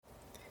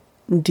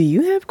Do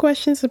you have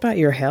questions about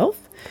your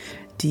health?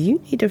 Do you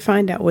need to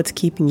find out what's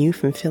keeping you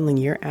from feeling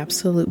your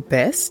absolute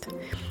best?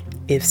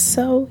 If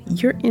so,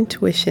 your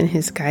intuition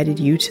has guided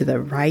you to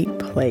the right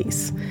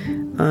place.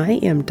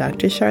 I am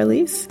Dr.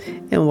 Charlise,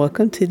 and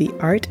welcome to the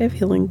Art of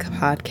Healing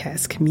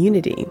podcast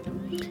community.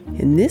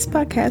 In this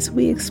podcast,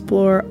 we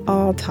explore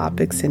all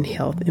topics in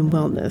health and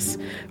wellness,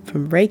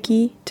 from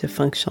Reiki to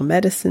functional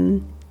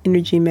medicine,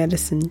 energy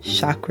medicine,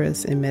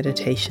 chakras, and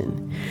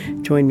meditation.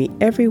 Join me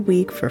every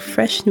week for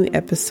fresh new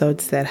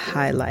episodes that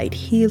highlight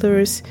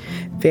healers,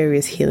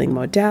 various healing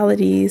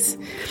modalities,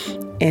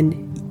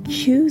 and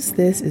use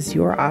this as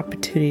your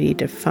opportunity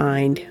to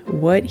find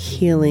what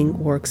healing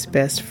works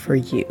best for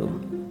you.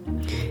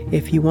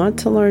 If you want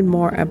to learn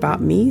more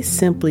about me,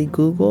 simply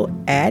Google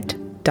at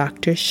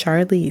Dr.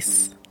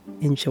 Charlise.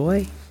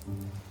 Enjoy.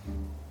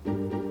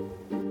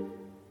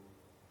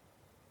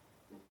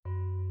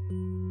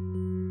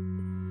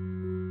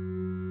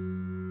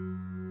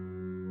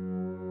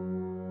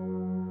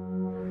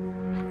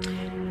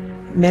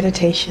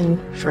 Meditation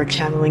for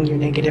channeling your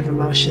negative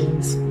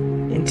emotions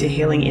into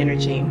healing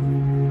energy.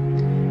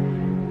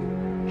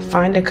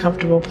 Find a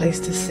comfortable place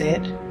to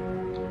sit.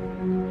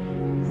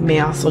 You may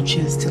also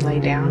choose to lay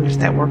down if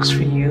that works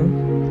for you.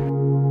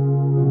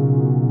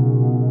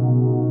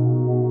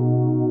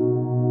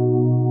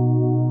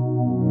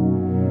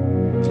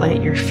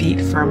 Plant your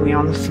feet firmly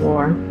on the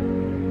floor.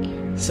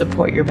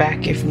 Support your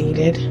back if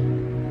needed.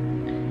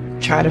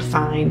 Try to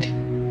find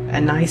a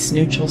nice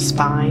neutral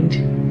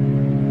spine.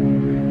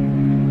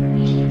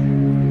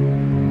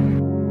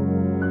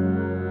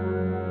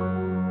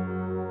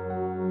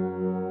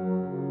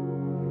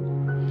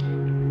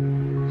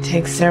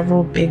 Take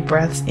several big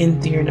breaths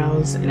in through your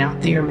nose and out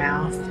through your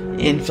mouth,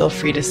 and feel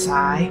free to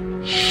sigh.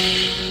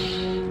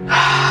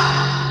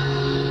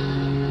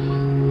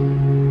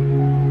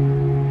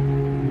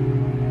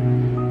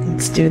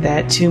 Let's do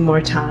that 2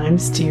 more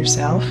times to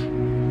yourself.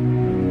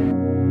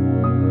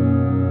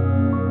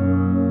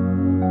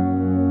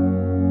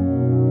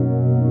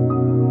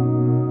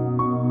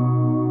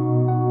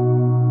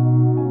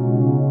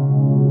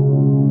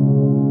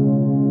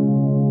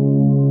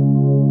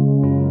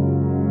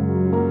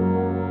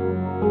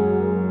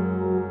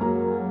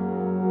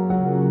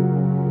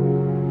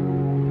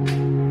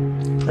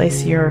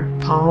 Place your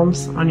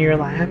palms on your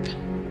lap,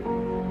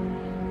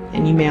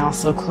 and you may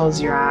also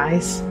close your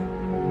eyes.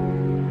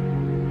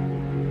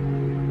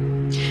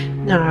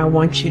 Now I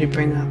want you to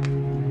bring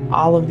up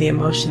all of the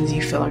emotions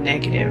you feel are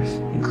negative,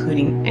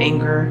 including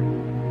anger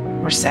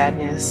or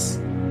sadness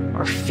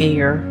or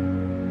fear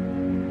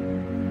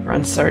or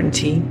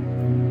uncertainty.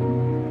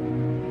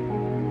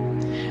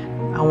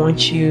 I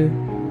want you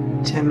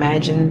to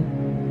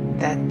imagine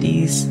that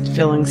these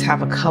feelings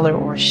have a color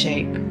or a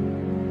shape.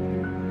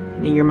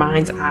 In your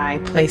mind's eye,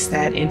 place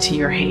that into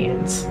your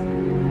hands.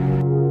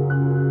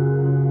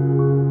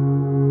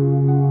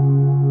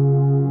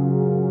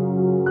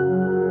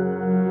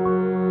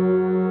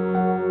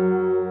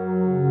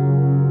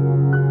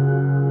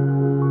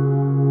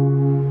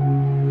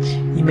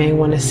 You may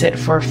want to sit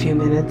for a few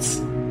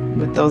minutes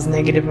with those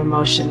negative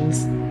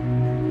emotions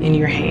in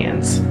your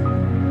hands.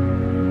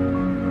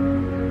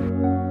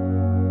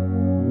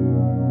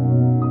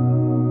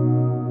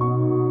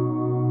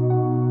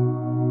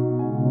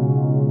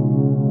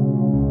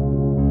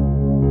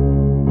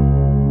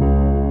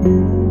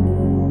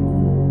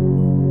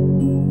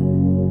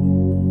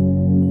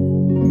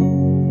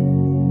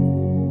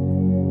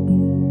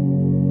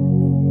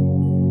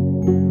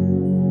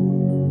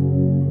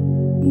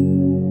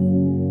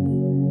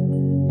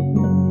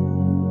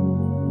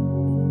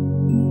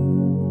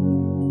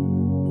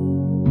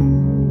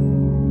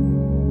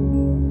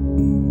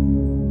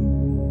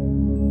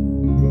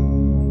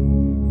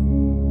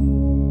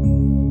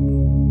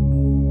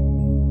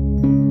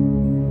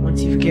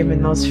 Once you've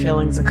given those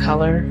feelings a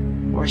color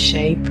or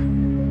shape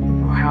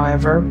or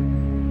however,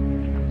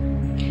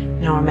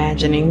 now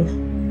imagining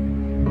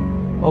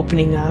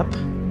opening up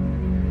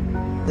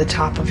the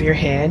top of your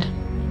head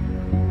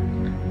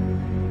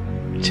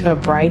to a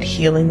bright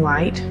healing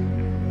light,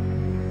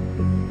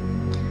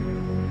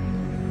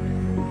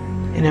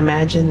 and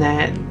imagine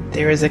that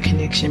there is a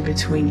connection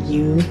between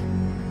you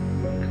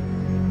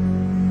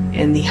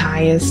and the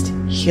highest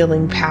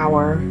healing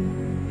power,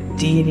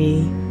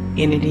 deity,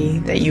 entity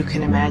that you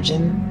can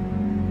imagine.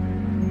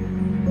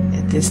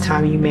 At this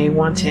time, you may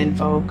want to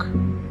invoke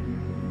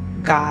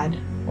God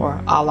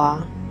or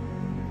Allah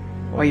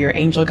or your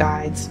angel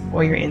guides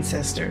or your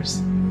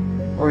ancestors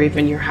or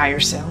even your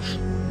higher self.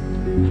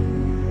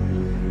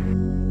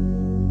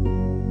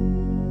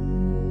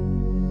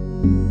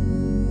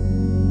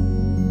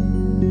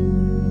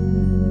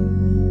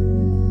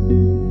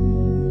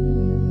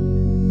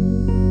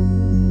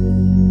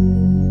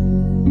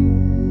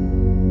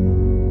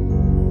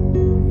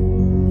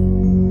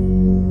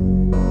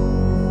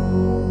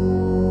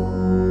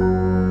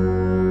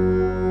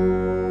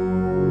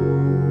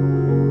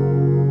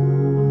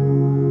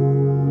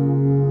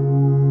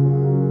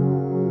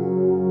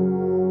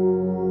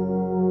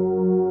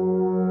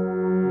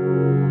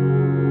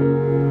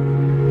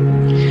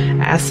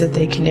 ask that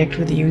they connect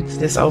with you through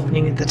this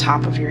opening at the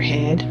top of your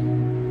head.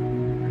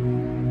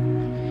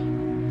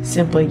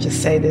 Simply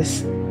just say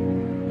this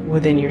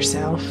within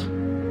yourself.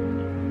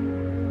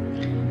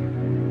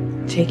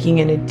 Taking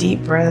in a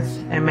deep breath,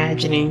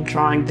 imagining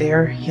drawing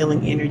their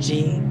healing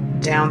energy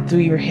down through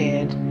your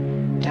head,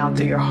 down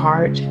through your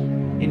heart,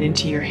 and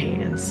into your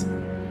hands.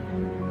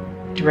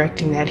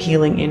 Directing that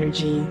healing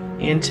energy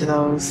into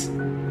those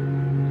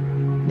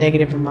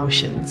negative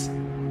emotions.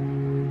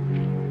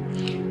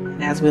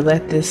 And as we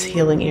let this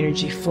healing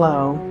energy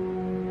flow,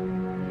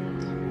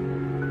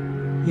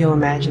 you'll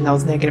imagine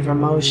those negative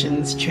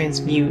emotions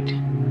transmute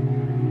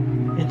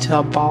into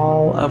a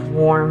ball of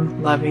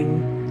warm,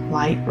 loving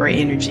light or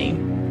energy.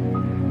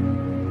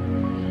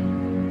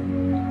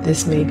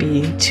 This may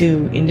be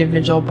 2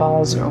 individual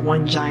balls or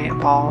 1 giant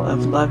ball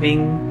of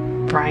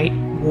loving, bright,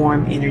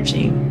 warm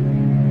energy.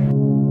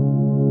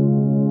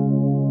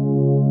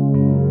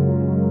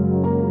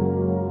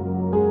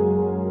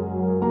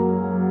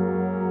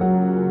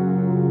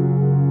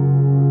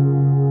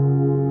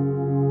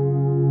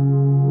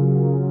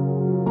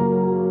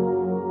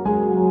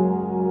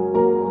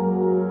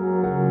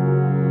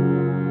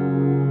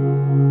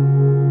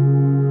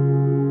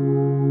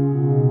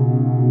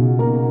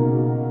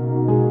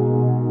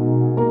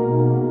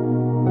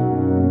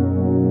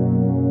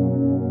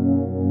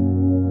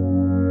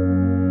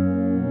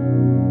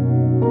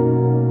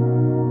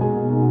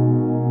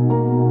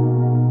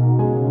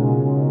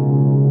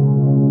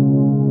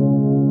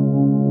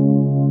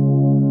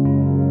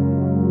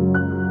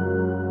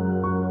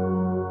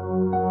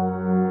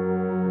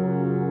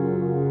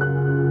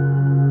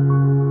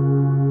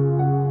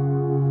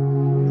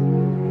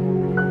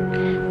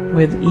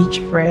 With each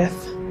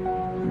breath,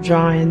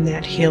 drawing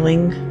that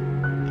healing,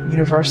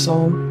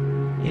 universal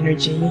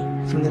energy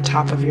from the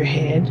top of your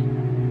head.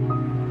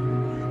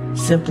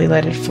 Simply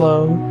let it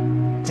flow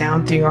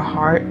down through your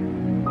heart,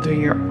 through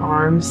your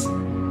arms,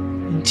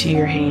 into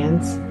your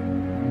hands.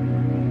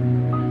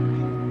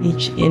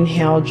 Each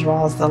inhale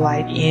draws the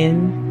light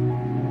in.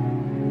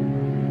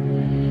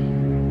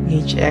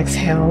 Each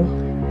exhale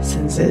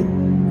sends it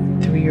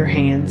through your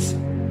hands.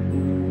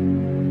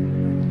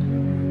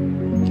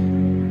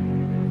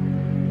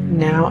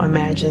 Now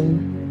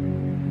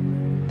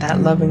imagine that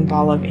loving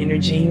ball of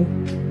energy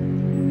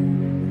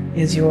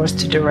is yours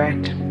to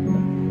direct.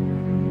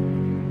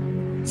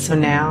 So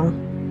now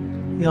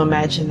you'll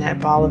imagine that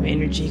ball of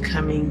energy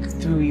coming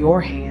through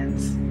your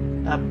hands,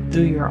 up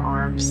through your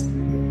arms,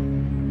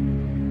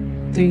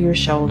 through your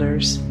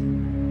shoulders,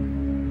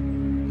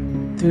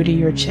 through to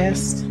your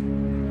chest,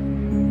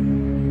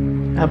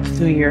 up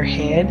through your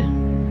head,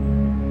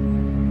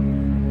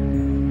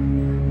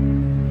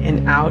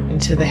 and out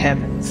into the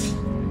heavens.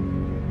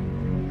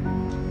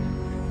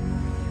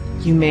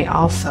 You may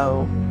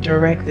also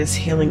direct this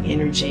healing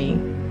energy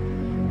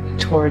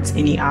towards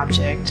any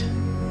object.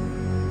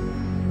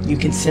 You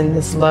can send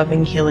this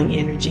loving, healing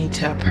energy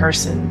to a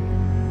person,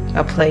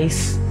 a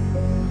place,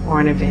 or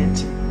an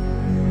event.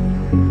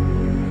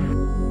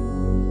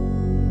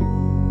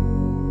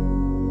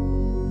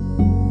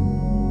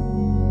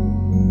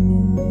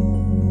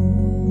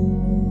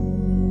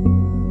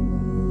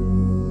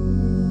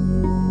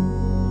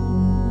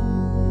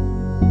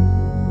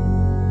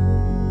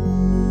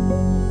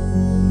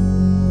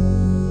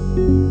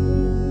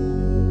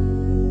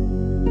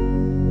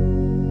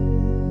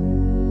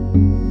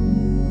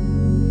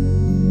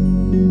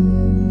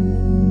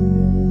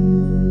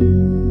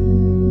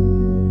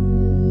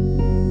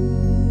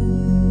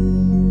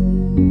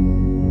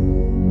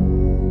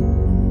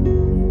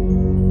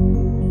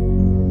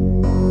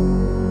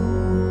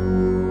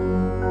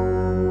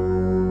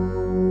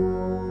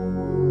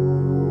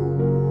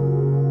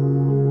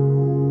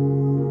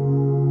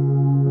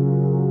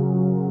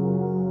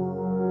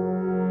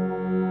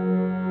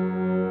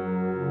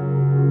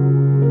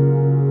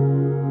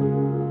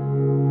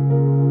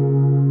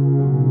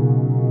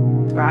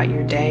 Throughout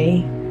your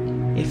day,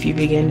 if you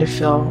begin to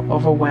feel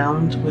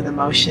overwhelmed with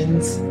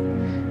emotions,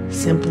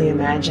 simply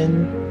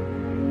imagine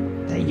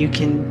that you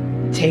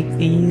can take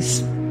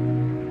these,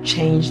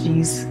 change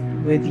these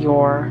with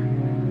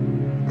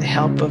the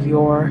help of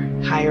your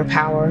higher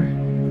power,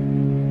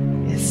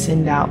 and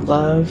send out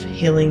love,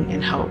 healing,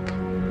 and hope.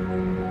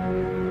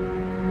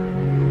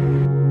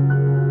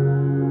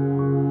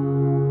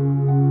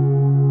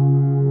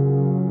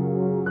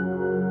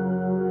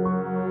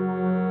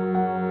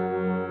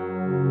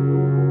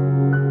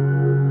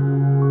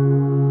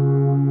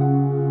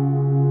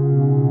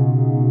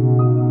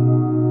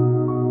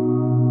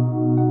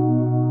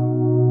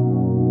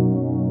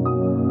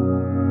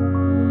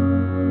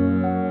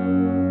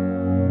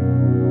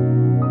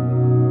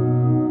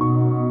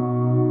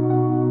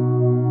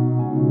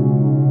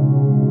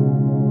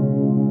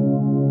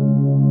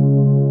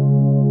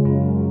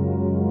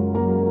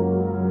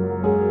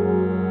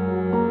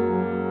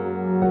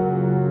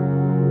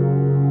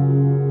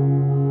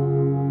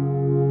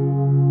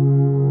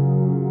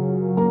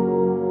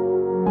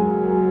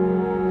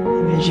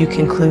 As you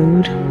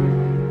conclude,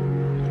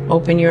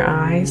 open your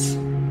eyes,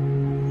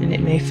 and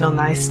it may feel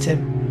nice to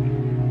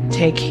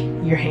take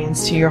your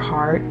hands to your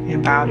heart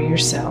and bow to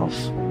yourself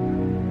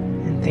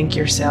and thank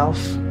yourself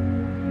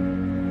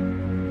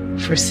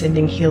for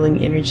sending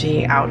healing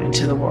energy out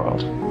into the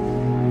world.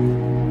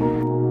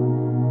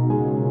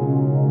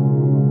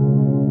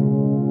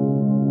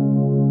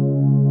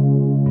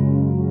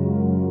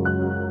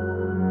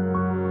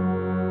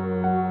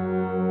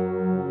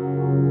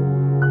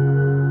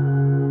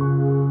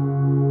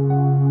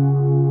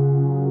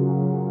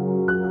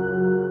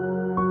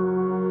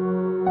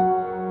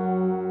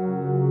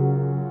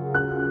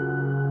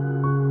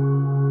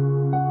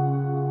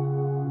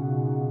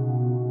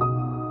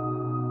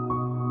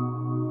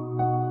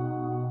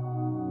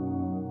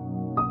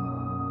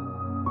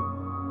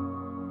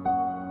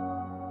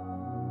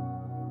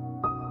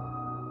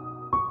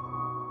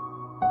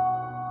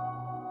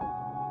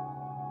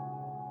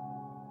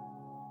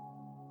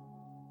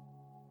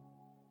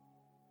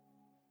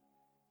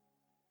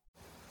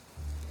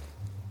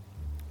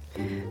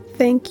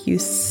 Thank you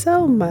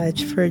so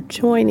much for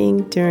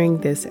joining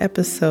during this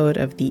episode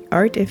of the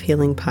Art of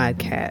Healing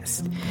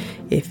podcast.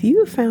 If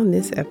you found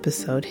this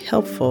episode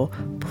helpful,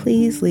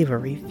 please leave a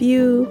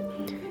review.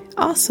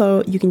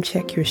 Also, you can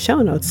check your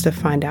show notes to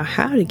find out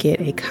how to get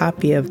a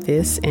copy of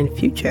this and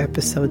future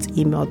episodes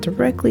emailed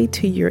directly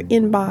to your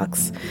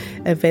inbox,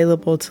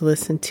 available to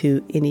listen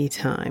to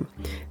anytime.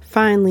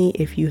 Finally,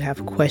 if you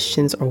have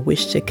questions or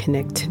wish to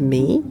connect to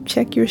me,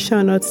 check your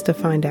show notes to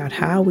find out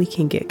how we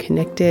can get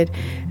connected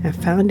and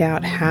find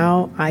out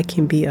how I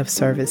can be of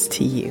service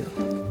to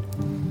you.